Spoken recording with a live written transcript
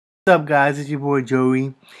What's up, guys? It's your boy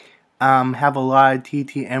Joey. Have a lot of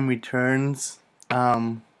TTM returns,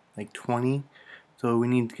 like 20. So we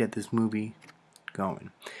need to get this movie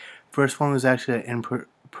going. First one was actually an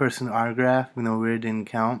in-person autograph, even though it didn't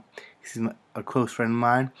count. He's a close friend of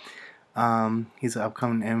mine. He's an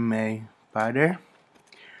upcoming MMA fighter,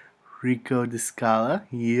 Rico Discala.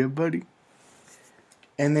 Yeah, buddy.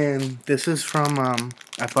 And then this is from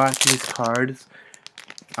I bought these cards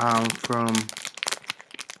from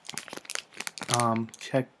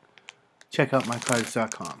check out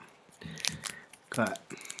mycards.com. Got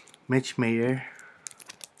Mitch Mayer,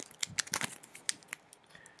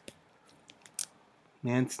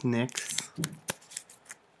 Lance Nix,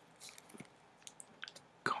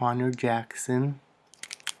 Connor Jackson,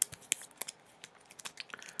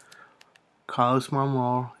 Carlos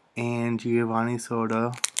Marmol, and Giovanni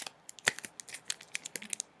Soto,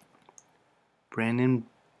 Brandon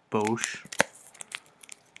Bosch.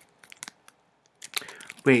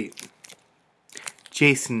 Wait,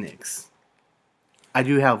 Jason Nix. I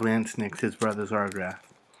do have Lance Nix, his brother's autograph.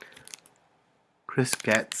 Chris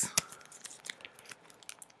Getz,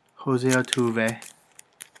 Jose Altuve,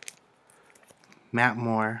 Matt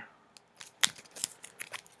Moore,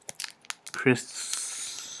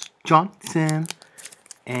 Chris Johnson,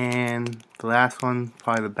 and the last one,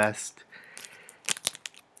 probably the best,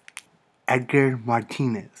 Edgar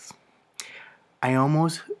Martinez. I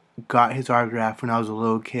almost got his autograph when I was a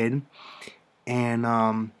little kid,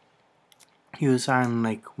 and he was signed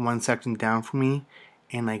like one section down from me,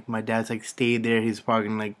 and like my dad's like stayed there, he's probably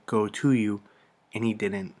gonna like go to you, and he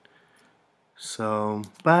didn't. So,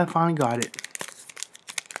 but I finally got it.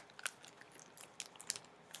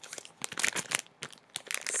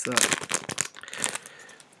 So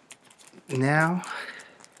now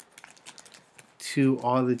to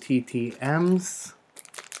all the TTMs.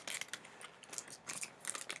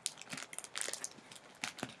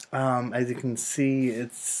 As you can see,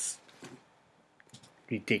 it's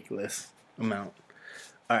ridiculous amount.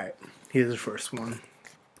 Alright, here's the first one.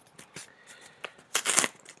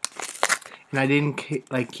 And I didn't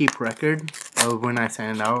keep record of when I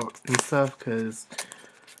sent it out and stuff, because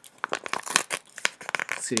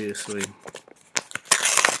seriously,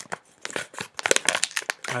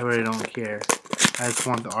 I really don't care. I just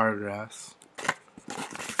want the autographs.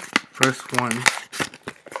 First one.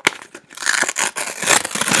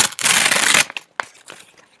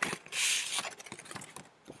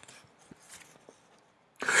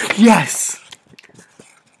 Yes!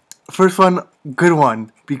 First one, good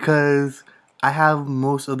one, because I have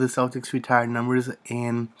most of the Celtics retired numbers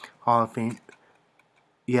and Hall of Fame.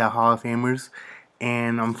 Yeah, Hall of Famers.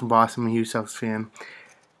 And I'm from Boston, I'm a huge Celtics fan.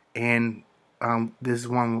 And this is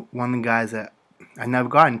one of the guys that I never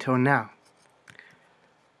got until now.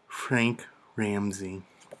 Frank Ramsey.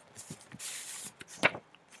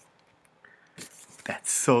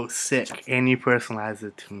 That's so sick. And he personalized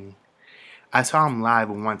it to me. I saw him live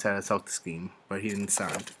once at a Celtics game, but he didn't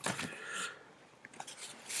sign.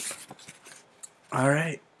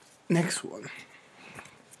 Alright, next one.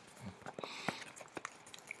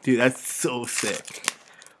 Dude, that's so sick.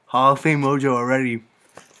 Hall of Fame mojo already.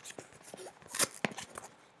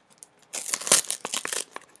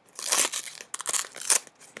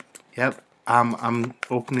 Yep, I'm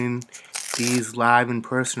opening these live in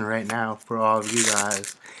person right now for all of you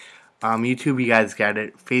guys. YouTube, you guys got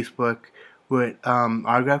it. Facebook, what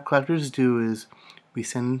autograph collectors do is we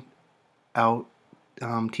send out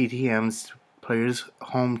TTMs to players'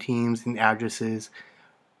 home teams and addresses,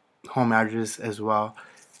 home address as well,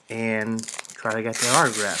 and try to get their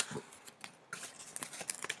autograph.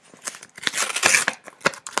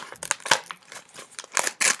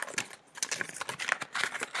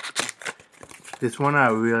 This one I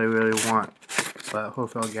really want, but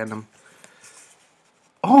hopefully I'll get them.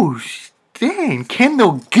 Oh, dang!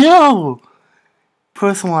 Kendall Gill!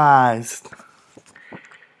 Personalized.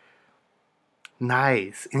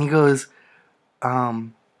 Nice. And he goes,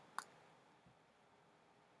 to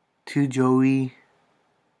Joey.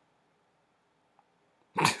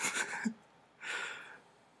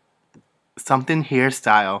 Something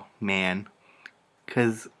hairstyle, man.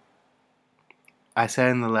 Because I said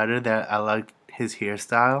in the letter that I liked his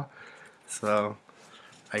hairstyle. So,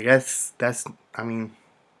 I guess that's, I mean,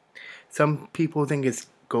 some people think it's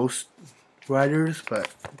Ghost Riders, but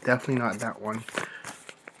definitely not that one.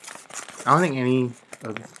 I don't think any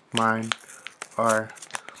of mine are.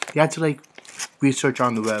 You have to like research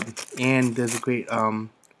on the web, and there's a great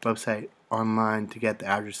website online to get the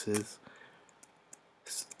addresses.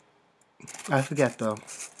 I forget though.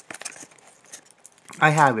 I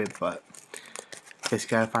have it, but just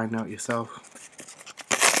gotta find out yourself.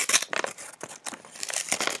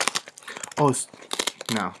 Oh,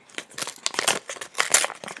 no.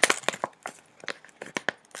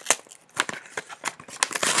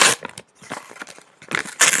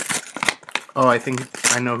 Oh, I think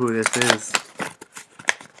I know who this is.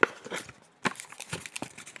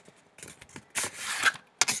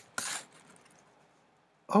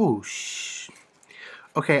 Oh,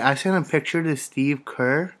 okay, I sent a picture to Steve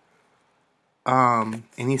Kerr. And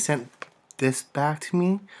he sent this back to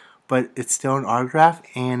me, but it's still an autograph,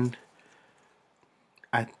 and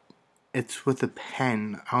it's with a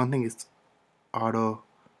pen. I don't think it's auto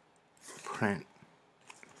print.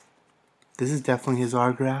 This is definitely his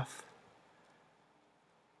autograph.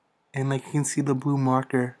 And like you can see the blue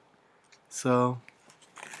marker. So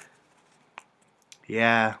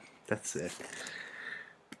yeah, that's it.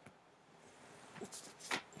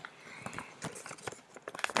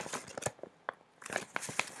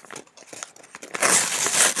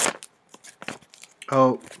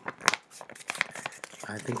 Oh,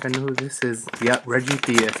 I think I know who this is. Yep, Reggie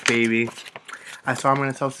Theus, baby. I saw him in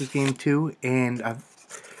a Celtics game too, and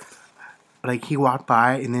like he walked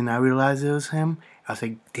by, and then I realized it was him. I was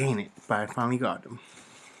like, dang it, but I finally got him.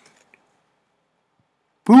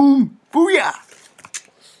 Boom! Booyah!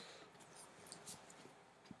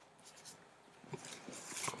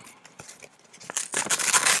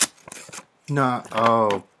 No,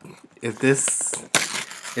 oh, if this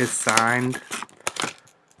is signed,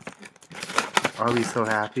 I'll be so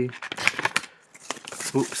happy.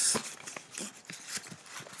 Oops.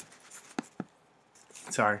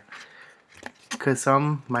 Sorry. Because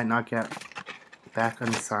some might not get back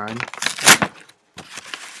unsigned.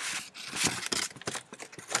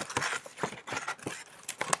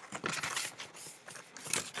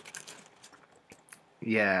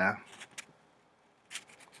 Yeah.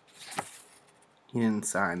 He didn't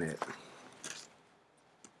sign it.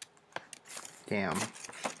 Damn.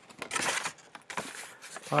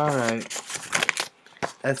 Alright.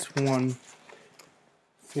 That's one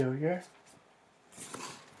failure.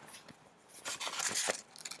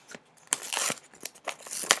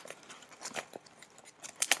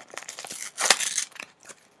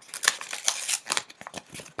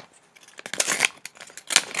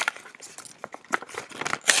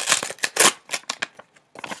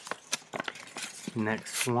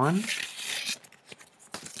 Next one.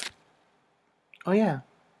 Oh yeah.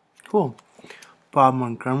 Cool. Bob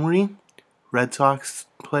Montgomery, Red Sox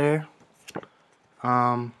player.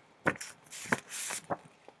 You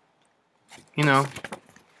know,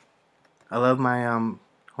 I love my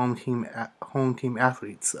home team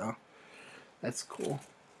athletes, so that's cool.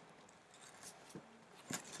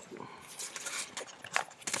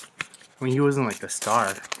 I mean, he wasn't like a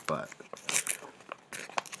star, but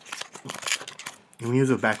I mean, he was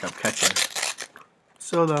a backup catcher.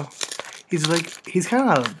 So though, he's kind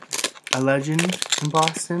of a legend in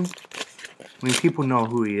Boston. I mean, people know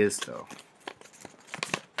who he is, though.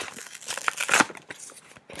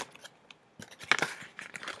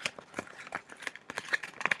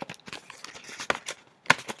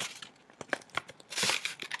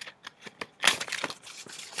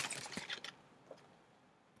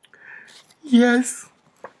 Yes.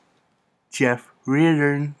 Jeff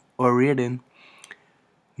Reardon,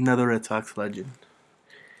 another Red Sox legend.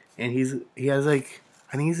 And he has like,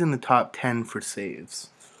 I think he's in the top 10 for saves.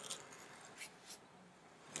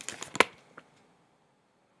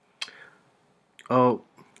 Oh.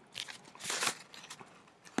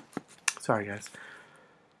 Sorry, guys.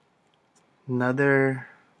 Another,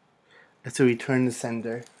 it's a return to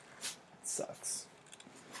sender. It sucks.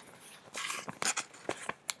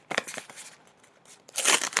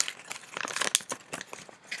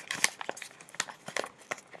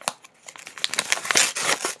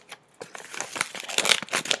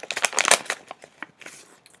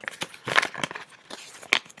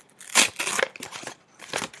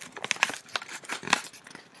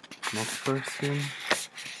 Next person.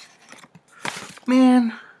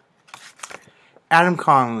 Man. Adam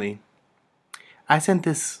Connolly. I sent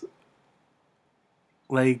this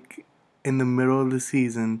like in the middle of the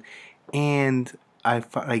season, and I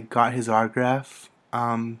got his autograph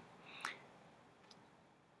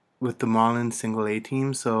with the Marlins single A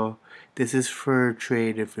team. So this is for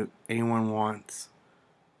trade if anyone wants.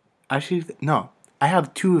 Actually, no, I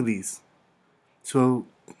have 2 of these. So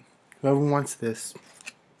whoever wants this,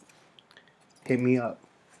 hit me up.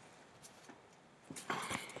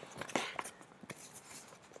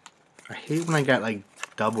 I hate when I got like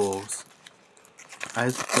doubles. I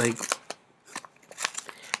just like,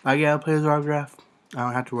 I get a player's autograph, I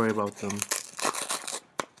don't have to worry about them.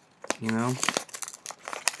 You know?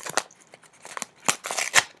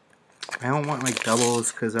 I don't want like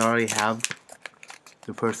doubles because I already have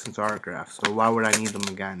the person's autograph. So why would I need them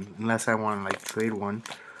again? Unless I want to like trade one.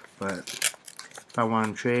 But if I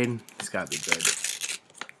want to trade, it's gotta be good.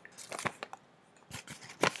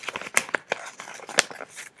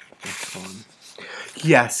 Next one.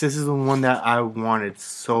 Yes, this is the one that I wanted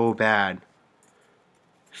so bad.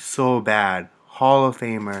 So bad. Hall of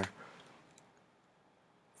Famer.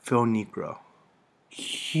 Phil Negro.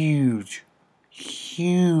 Huge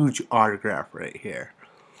autograph right here.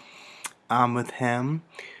 With him,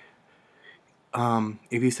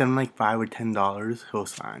 if you send him like $5 or $10, he'll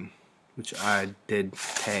sign, which I did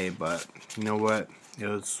pay, but you know what? It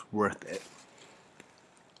was worth it.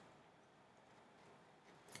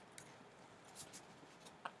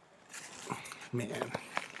 Man,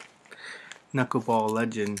 knuckleball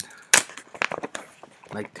legend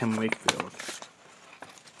like Tim Wakefield.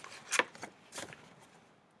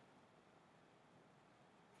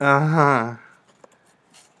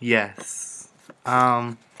 Yes.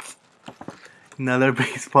 Another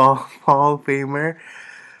baseball Hall of Famer,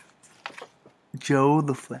 Joe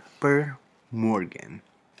the Flapper Morgan.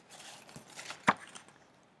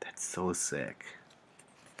 That's so sick.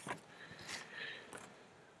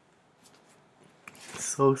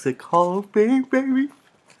 So sick. Hall of Fame, baby.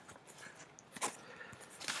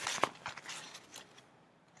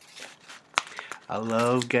 I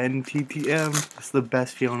love getting TTM. It's the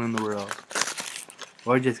best feeling in the world.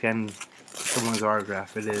 Or just getting someone's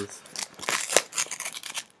autograph. It is.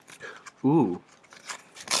 Ooh.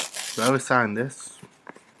 Whoever signed this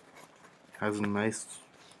has a nice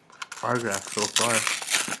autograph so far.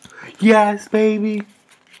 Yes, baby!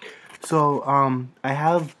 So, I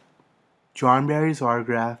have John Barry's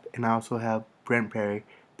autograph, and I also have Brent Barry.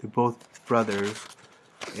 They're both brothers.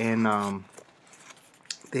 And,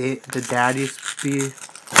 the dad used to be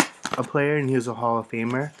a player, and he was a Hall of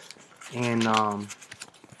Famer. And,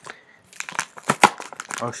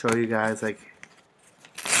 I'll show you guys, like,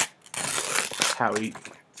 how he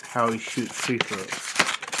shoots free throws.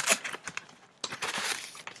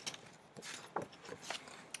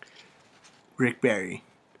 Rick Barry.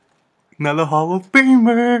 Another Hall of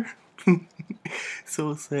Famer!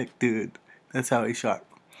 So sick, dude. That's how he shot.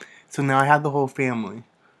 So now I have the whole family.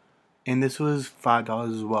 And this was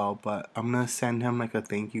 $5 as well, but I'm gonna send him like a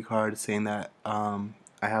thank you card saying that I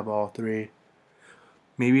have all three.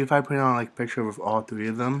 Maybe if I put on like a picture of all three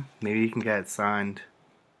of them, maybe you can get it signed.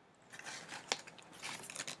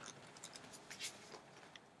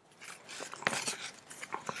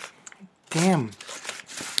 Damn.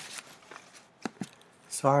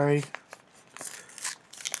 Sorry.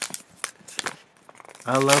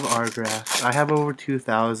 I love autographs. I have over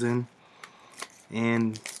 2,000,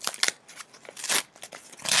 and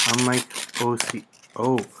I'm like OC.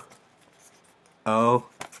 Oh,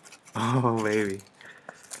 baby.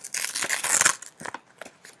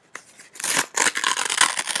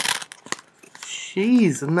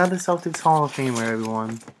 Jeez, another Celtics Hall of Famer,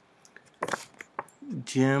 everyone.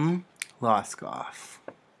 Jim Loskoff.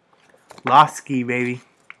 Losky, baby.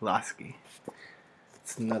 Losky.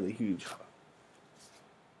 It's another huge.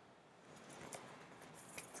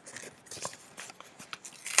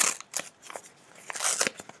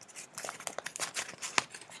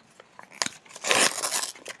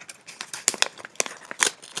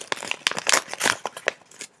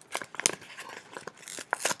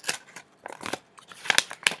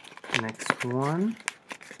 Next one.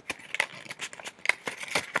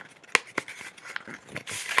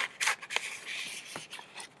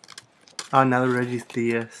 Another Reggie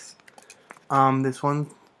Theus. This one.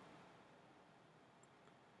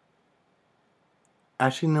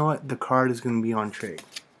 Actually, you know what? The card is going to be on trade.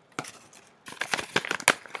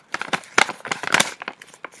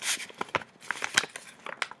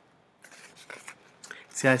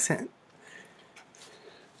 See, I sent.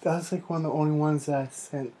 That was like one of the only ones that I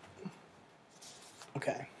sent.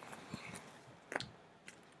 Okay.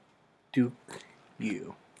 Duke,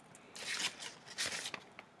 you.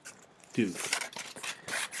 Duke.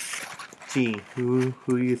 Gee, who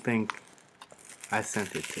you think I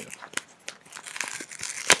sent it to?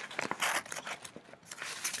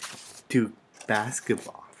 Duke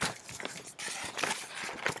basketball.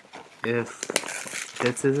 If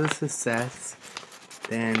this is a success,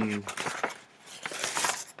 then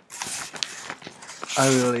I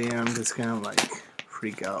really am just gonna like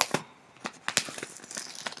freak out.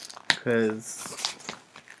 Because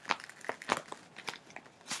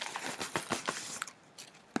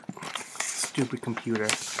stupid computer.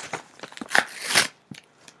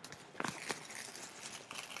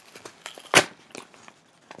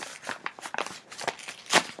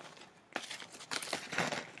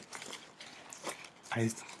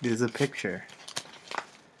 There's a picture.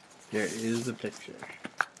 There is a picture.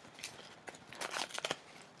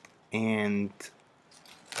 And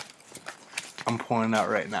I'm pulling it out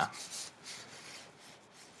right now.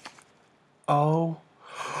 Oh,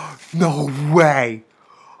 no way!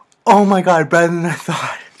 Oh my god, better than I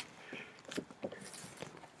thought.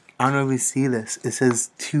 I don't know if you see this. It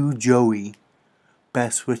says to Joey,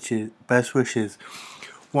 best wishes. Best wishes.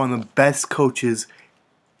 One of the best coaches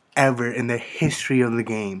ever in the history of the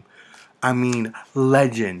game. I mean,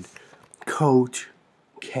 legend. Coach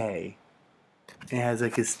K. It has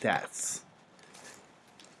like his stats.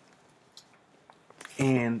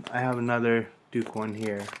 And I have another Duke one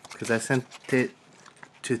here because I sent it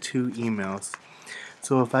to 2 emails.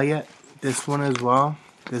 So if I get this one as well,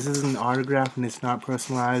 this is an autograph and it's not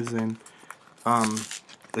personalized, and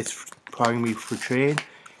it's probably gonna be for trade.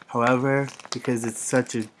 However, because it's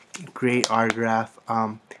such a great autograph,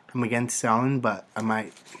 I'm against selling, but I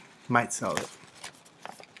might sell it.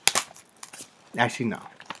 Actually,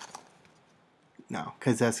 no,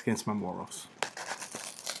 because that's against my morals.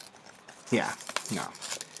 Yeah, no,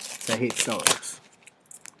 I hate sellers.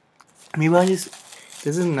 Maybe this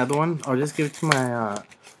is another one. I'll just give it to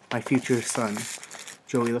my future son,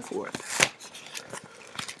 Joey the Fourth.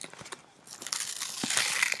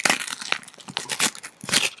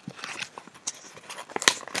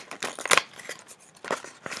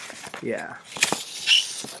 Yeah.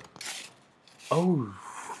 Oh.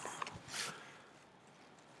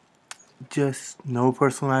 Just no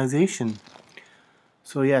personalization.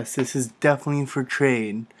 So yes, this is definitely for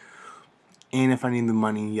trade. And if I need the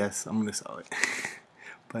money, yes, I'm gonna sell it.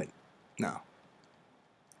 But no.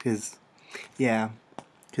 Cause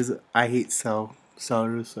I hate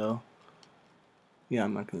sellers, so yeah,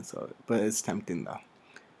 I'm not gonna sell it. But it's tempting though.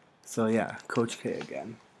 So yeah, Coach K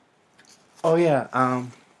again. Oh yeah,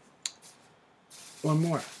 one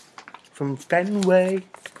more. From Fenway.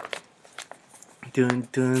 Dun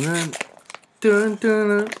dun dun dun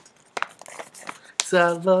dun dun.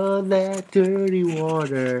 Swallow that dirty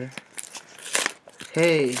water.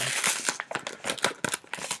 Hey,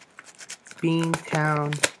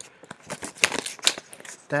 Beantown.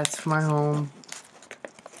 That's my home.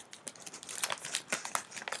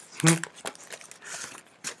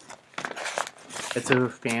 It's a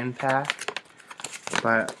fan pack,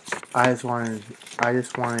 but I just want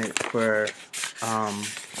it for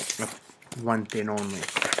one thing only.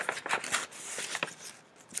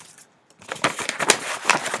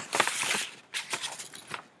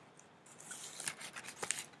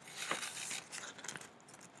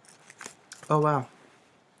 Oh wow.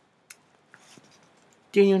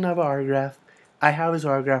 Didn't even have an autograph. I have his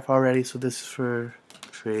autograph already, so this is for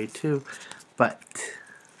trade too. But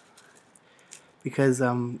because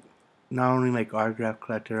I'm not only like autograph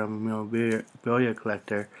collector, I'm a memorabilia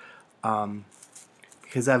collector.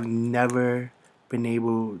 Because I've never been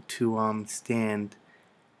able to stand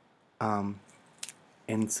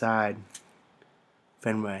inside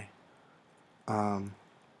Fenway,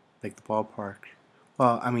 like the ballpark.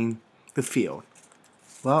 Well, I mean the field.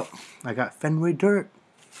 Well, I got Fenway dirt.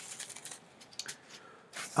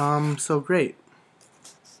 So great.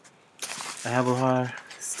 I have a lot of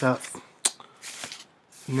stuff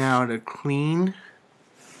now to clean.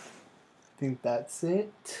 I think that's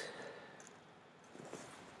it.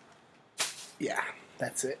 Yeah,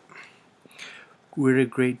 that's it. What a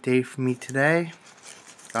great day for me today.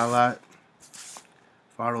 Got a lot of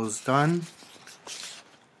photos done.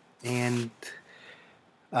 And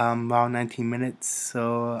about 19 minutes,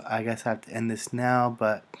 so I guess I have to end this now,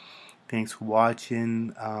 but thanks for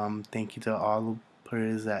watching. Thank you to all the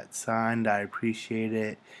players that signed. I appreciate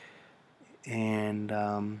it. And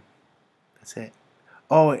that's it.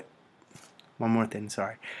 Oh, wait. One more thing,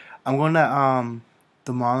 sorry. I'm going to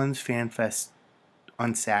the Marlins Fan Fest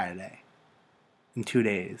on Saturday in 2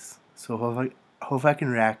 days. So hope I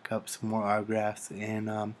can rack up some more autographs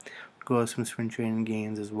and go to some spring training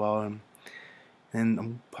games as well. And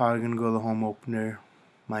I'm probably going to go to the home opener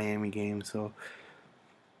Miami game. So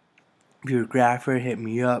if you're a grapher, hit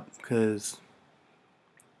me up, because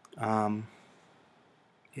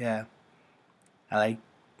yeah, I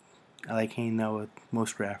like hanging out with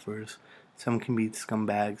most graphers. Some can be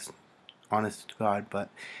scumbags, honest to God, but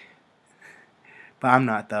I'm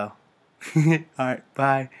not though. Alright,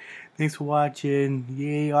 bye. Thanks for watching.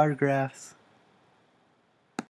 Yay, autographs.